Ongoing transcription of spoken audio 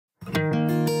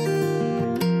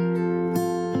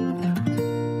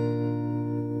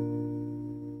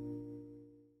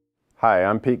Hi,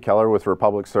 I'm Pete Keller with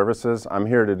Republic Services. I'm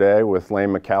here today with Lane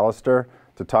McAllister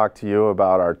to talk to you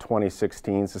about our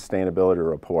 2016 Sustainability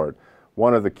Report.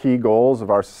 One of the key goals of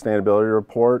our Sustainability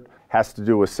Report has to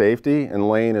do with safety, and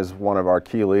Lane is one of our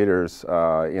key leaders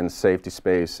in safety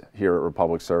space here at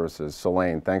Republic Services. So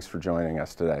Lane, thanks for joining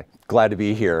us today. Glad to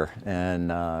be here, and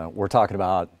we're talking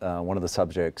about one of the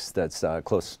subjects that's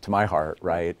close to my heart,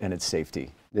 right, and it's safety.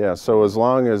 Yeah, so as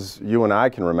long as you and I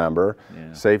can remember,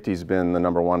 safety's been the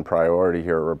 #1 priority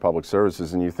here at Republic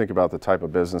Services, and you think about the type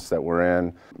of business that we're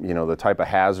in, you know, the type of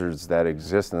hazards that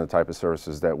exist and the type of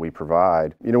services that we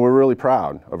provide. You know, we're really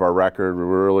proud of our record.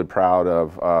 We're really proud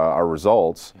of our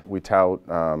results. We tout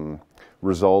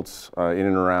results in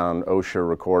and around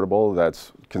OSHA recordable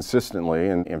that's consistently,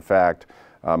 and in fact,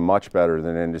 much better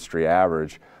than industry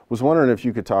average. Was wondering if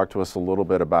you could talk to us a little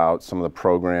bit about some of the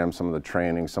programs, some of the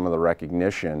training, some of the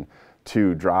recognition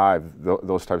to drive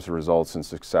those types of results and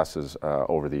successes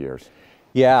over the years.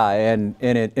 Yeah, and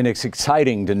it's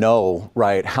exciting to know,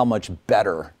 right, how much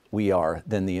better we are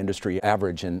than the industry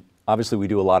average, and obviously we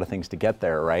do a lot of things to get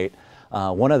there, right?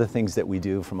 One of the things that we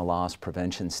do from a loss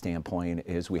prevention standpoint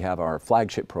is we have our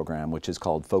flagship program, which is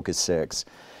called Focus 6.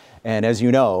 And as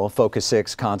you know, Focus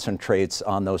 6 concentrates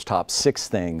on those top 6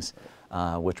 things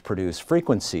which produce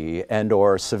frequency and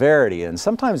or severity. And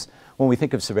sometimes when we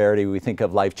think of severity, we think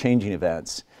of life-changing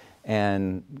events.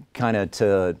 And kind of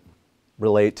to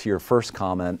relate to your first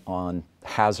comment on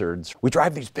hazards, we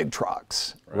drive these big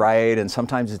trucks, right? And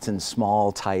sometimes it's in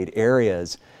small, tight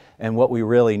areas. And what we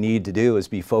really need to do is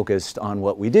be focused on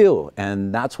what we do.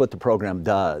 And that's what the program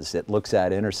does. It looks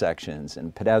at intersections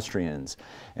and pedestrians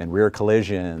and rear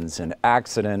collisions and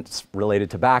accidents related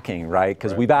to backing, right?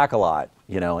 Because we back a lot,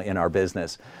 you know, in our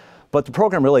business. But the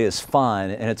program really is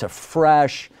fun, and it's a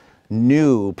fresh,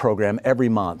 new program every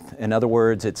month. In other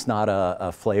words, it's not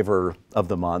a flavor of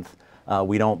the month.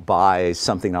 We don't buy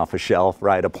something off a shelf,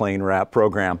 right? A plain wrap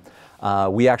program.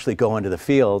 We actually go into the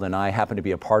field, and I happen to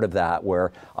be a part of that,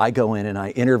 where I go in and I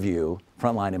interview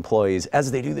frontline employees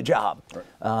as they do the job.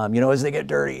 You know, as they get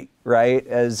dirty, right?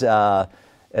 As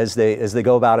they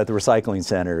go about at the recycling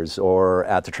centers or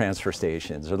at the transfer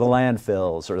stations or the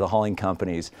landfills or the hauling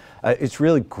companies. It's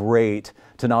really great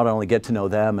to not only get to know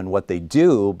them and what they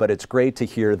do, but it's great to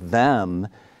hear them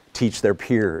teach their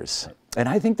peers. And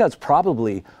I think that's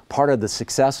probably part of the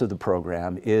success of the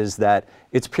program, is that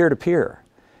it's peer-to-peer.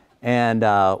 And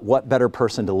what better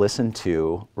person to listen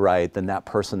to, right, than that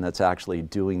person that's actually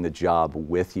doing the job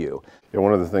with you. Yeah,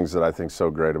 one of the things that I think is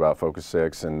so great about Focus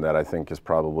 6, and that I think is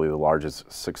probably the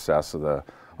largest success of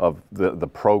the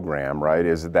program, right,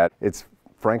 is that it's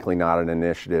frankly not an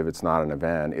initiative, it's not an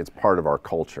event, it's part of our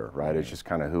culture, right? It's just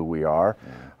kind of who we are.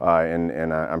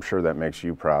 And I'm sure that makes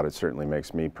you proud. It certainly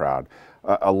makes me proud.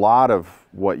 A lot of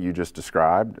what you just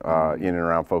described in and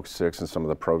around Focus 6 and some of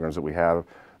the programs that we have,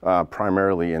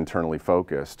 primarily internally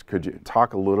focused. Could you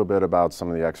talk a little bit about some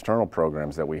of the external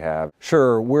programs that we have?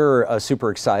 Sure, we're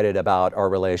super excited about our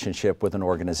relationship with an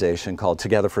organization called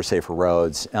Together for Safer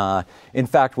Roads. In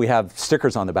fact, we have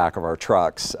stickers on the back of our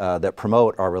trucks that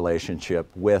promote our relationship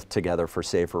with Together for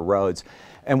Safer Roads.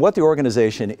 And what the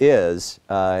organization is,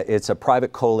 it's a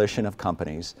private coalition of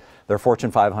companies. They're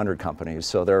Fortune 500 companies,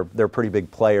 so they're pretty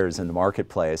big players in the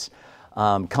marketplace,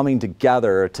 coming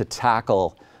together to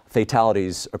tackle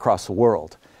fatalities across the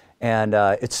world. And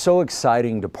it's so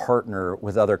exciting to partner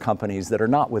with other companies that are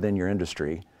not within your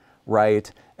industry,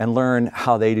 right? And learn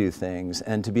how they do things,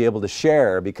 and to be able to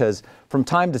share, because from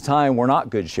time to time we're not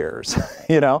good sharers,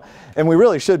 you know? And we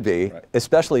really should be,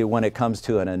 especially when it comes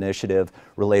to an initiative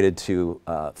related to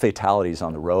fatalities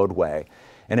on the roadway.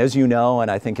 And as you know,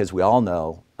 and I think as we all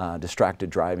know, distracted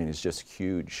driving is just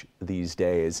huge these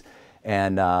days.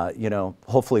 And you know,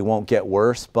 hopefully won't get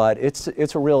worse, but it's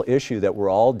a real issue that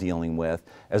we're all dealing with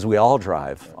as we all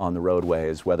drive on the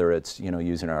roadways, whether it's, you know,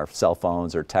 using our cell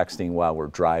phones or texting while we're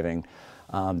driving.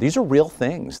 These are real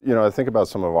things. You know, I think about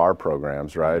some of our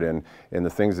programs, right, and the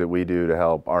things that we do to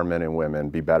help our men and women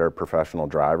be better professional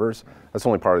drivers. That's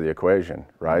only part of the equation,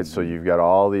 right? So you've got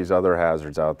all these other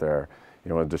hazards out there. You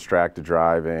know, distracted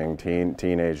driving,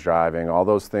 teenage driving, all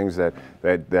those things that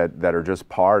are just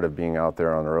part of being out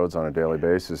there on the roads on a daily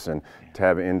basis, and to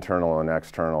have internal and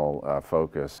external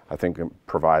focus, I think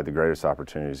provide the greatest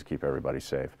opportunities to keep everybody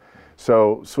safe.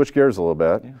 So switch gears a little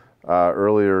bit.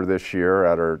 Earlier this year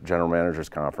at our General Managers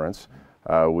Conference,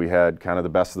 we had kind of the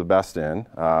best in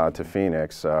to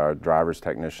Phoenix, drivers,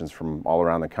 technicians from all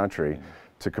around the country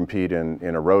to compete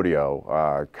in a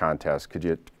rodeo contest. Could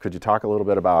you talk a little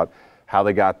bit about how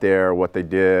they got there, what they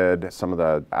did, some of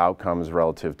the outcomes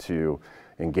relative to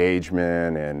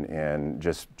engagement and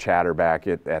just chatter back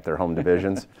at their home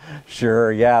divisions?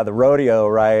 Sure, yeah, the rodeo,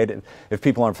 right? If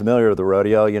people aren't familiar with the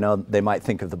rodeo, you know, they might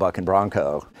think of the buck and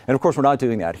bronco. And of course, we're not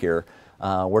doing that here.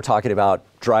 We're talking about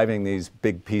driving these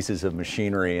big pieces of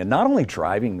machinery, and not only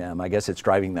driving them, I guess it's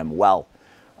driving them well.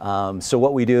 So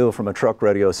what we do from a truck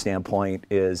rodeo standpoint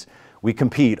is we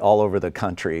compete all over the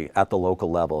country at the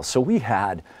local level. So we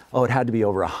had, it had to be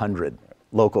over 100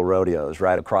 local rodeos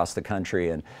right across the country.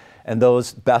 And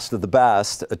those best of the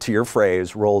best, to your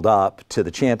phrase, rolled up to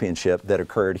the championship that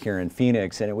occurred here in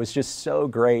Phoenix. And it was just so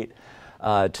great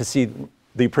to see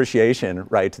the appreciation,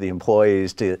 right, to the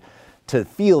employees, to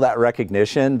feel that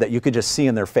recognition that you could just see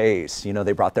in their face. You know,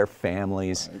 they brought their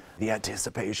families, the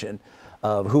anticipation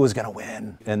of who was going to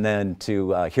win, and then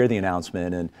to hear the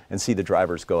announcement and see the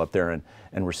drivers go up there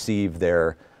and receive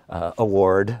their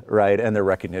award, right? And their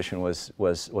recognition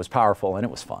was powerful, and it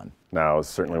was fun. Now, it's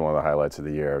certainly one of the highlights of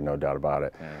the year, no doubt about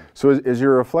it. Yeah. So as you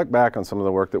reflect back on some of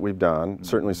the work that we've done,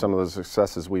 certainly some of the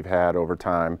successes we've had over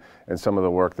time, and some of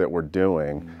the work that we're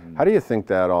doing, how do you think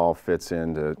that all fits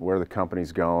into where the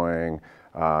company's going,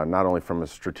 not only from a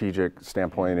strategic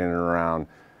standpoint in and around,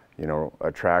 you know,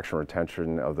 attraction,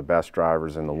 retention of the best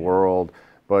drivers in the world,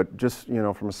 but just, you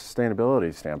know, from a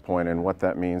sustainability standpoint and what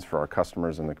that means for our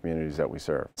customers and the communities that we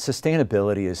serve?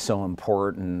 Sustainability is so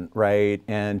important, right?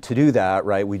 And to do that,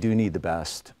 right, we do need the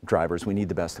best drivers, we need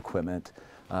the best equipment,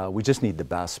 we just need the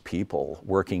best people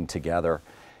working together.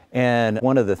 And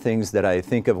one of the things that I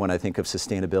think of when I think of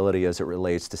sustainability as it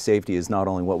relates to safety is not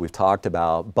only what we've talked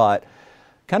about, but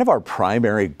kind of our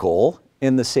primary goal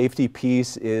in the safety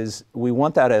piece is we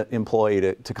want that employee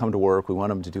to come to work, we want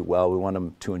them to do well, we want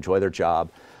them to enjoy their job,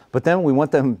 but then we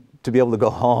want them to be able to go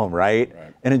home, right?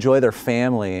 And enjoy their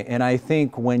family. And I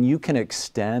think when you can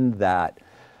extend that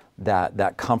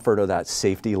comfort or that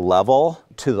safety level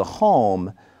to the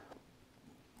home,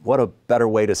 what a better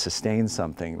way to sustain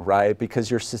something, right?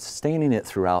 Because you're sustaining it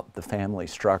throughout the family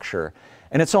structure.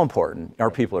 And it's so important.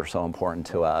 Our people are so important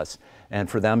to us. And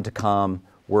for them to come,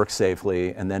 work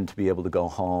safely, and then to be able to go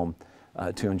home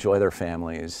to enjoy their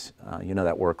families. You know,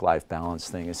 that work-life balance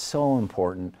thing is so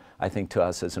important, I think, to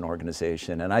us as an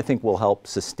organization, and I think will help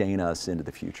sustain us into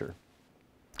the future.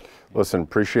 Listen,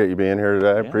 appreciate you being here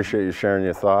today. Yeah. Appreciate you sharing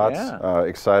your thoughts. Yeah.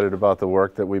 Excited about the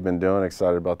work that we've been doing,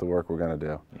 excited about the work we're going to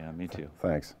do. Yeah, me too.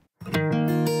 Thanks.